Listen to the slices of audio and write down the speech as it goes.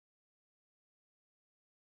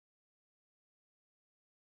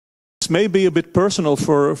may be a bit personal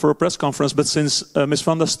for a press conference, but since Ms.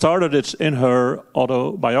 Fonda started it in her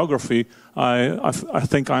autobiography, I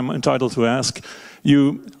think I'm entitled to ask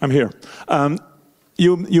you. I'm here.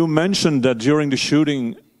 You mentioned that during the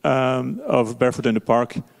shooting of Barefoot in the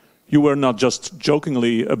Park, you were not just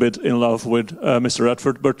jokingly a bit in love with Mr.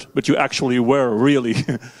 Redford, but you actually were really,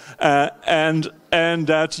 and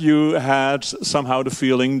that you had somehow the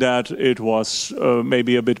feeling that it was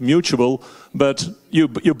maybe a bit mutual, but you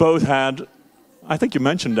both had, I think you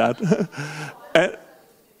mentioned that.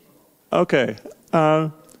 Okay,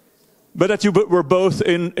 but that you were both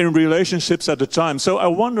in relationships at the time. So I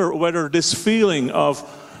wonder whether this feeling of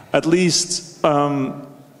at least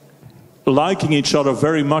liking each other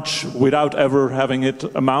very much without ever having it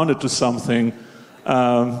amounted to something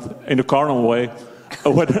in a carnal way,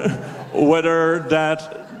 whether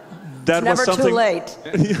that was something. Too late.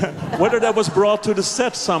 Yeah, whether that was brought to the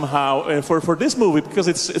set somehow for this movie, because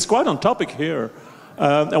it's quite on topic here,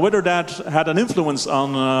 and whether that had an influence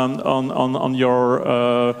on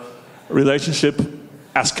your relationship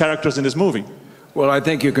as characters in this movie. Well, I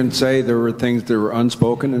think you can say there were things that were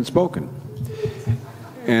unspoken and spoken.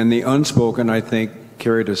 And the unspoken, I think,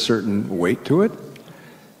 carried a certain weight to it.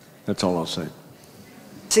 That's all I'll say.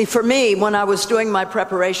 See, for me, when I was doing my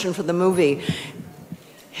preparation for the movie,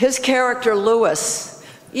 his character, Lewis,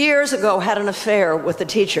 years ago had an affair with a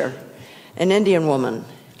teacher, an Indian woman.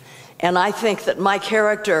 And I think that my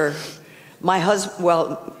character, my husband,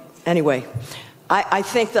 well, anyway, I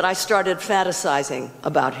think that I started fantasizing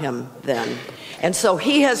about him then. And so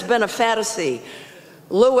he has been a fantasy.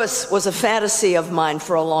 Lewis was a fantasy of mine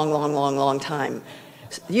for a long, long, long, long time.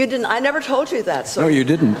 You didn't, I never told you that. So, no, you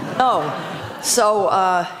didn't. No. So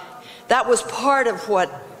that was part of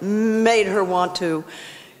what made her want to,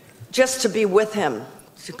 just to be with him,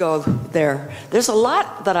 to go there. There's a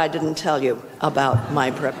lot that I didn't tell you about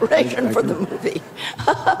my preparation for the movie.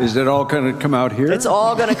 Is it all going to come out here? It's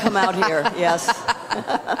all going to come out here, yes.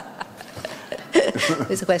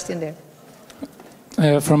 There's a question there.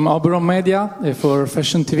 From Oberon Media for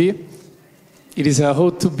Fashion TV. It is a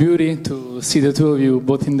ode to beauty to see the two of you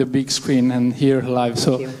both in the big screen and here live.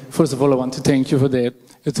 So first of all, I want to thank you for the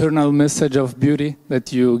eternal message of beauty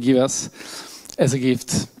that you give us as a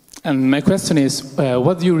gift. And my question is,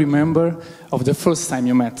 what do you remember of the first time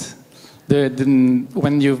you met?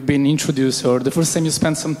 When you've been introduced, or the first time you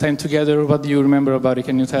spent some time together, what do you remember about it?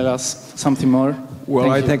 Can you tell us something more?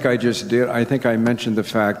 Well, I think I just did. I think I mentioned the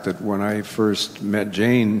fact that when I first met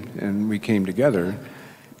Jane and we came together,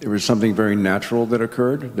 there was something very natural that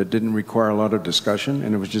occurred that didn't require a lot of discussion,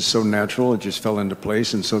 and it was just so natural, it just fell into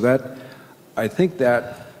place. And so that, I think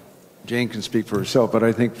that, Jane can speak for herself, but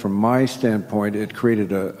I think from my standpoint, it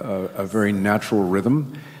created a very natural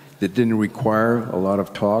rhythm that didn't require a lot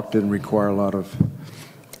of talk, didn't require a lot of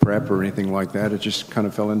prep or anything like that. It just kind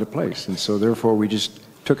of fell into place. And so therefore we just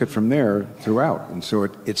took it from there throughout. And so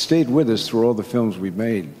it stayed with us through all the films we've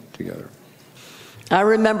made together. I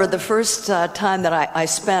remember the first time that I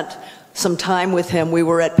spent some time with him. We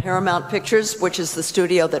were at Paramount Pictures, which is the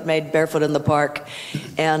studio that made Barefoot in the Park.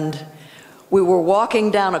 And we were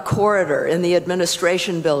walking down a corridor in the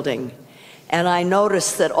administration building. And I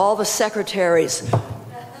noticed that all the secretaries,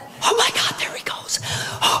 oh my God, there he goes.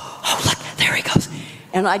 Oh, look, there he goes.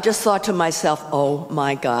 And I just thought to myself, oh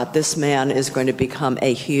my God, this man is going to become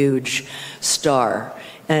a huge star.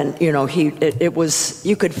 And, you know, it was,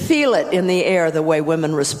 you could feel it in the air, the way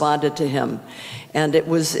women responded to him. And it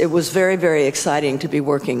was very, very exciting to be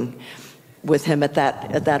working with him at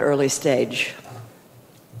that early stage.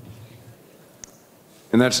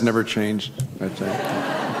 And that's never changed, I'd say.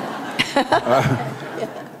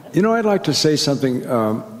 You know, I'd like to say something.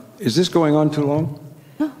 Is this going on too long?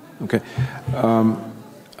 No. Okay.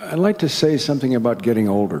 I'd like to say something about getting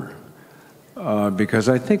older. Because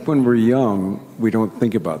I think when we're young, we don't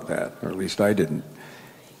think about that, or at least I didn't.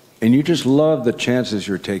 And you just love the chances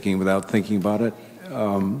you're taking without thinking about it.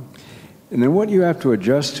 And then what you have to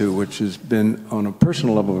adjust to, which has been on a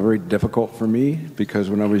personal level very difficult for me, because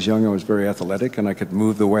when I was young I was very athletic and I could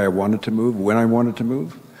move the way I wanted to move, when I wanted to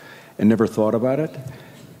move, and never thought about it,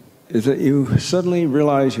 is that you suddenly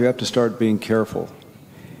realize you have to start being careful.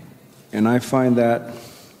 And I find that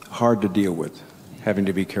hard to deal with, having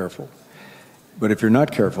to be careful. But if you're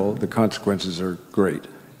not careful, the consequences are great.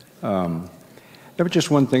 There was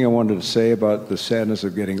just one thing I wanted to say about the sadness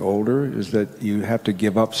of getting older, is that you have to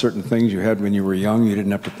give up certain things you had when you were young you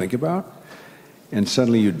didn't have to think about, and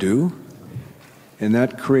suddenly you do. And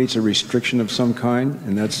that creates a restriction of some kind,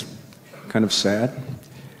 and that's kind of sad.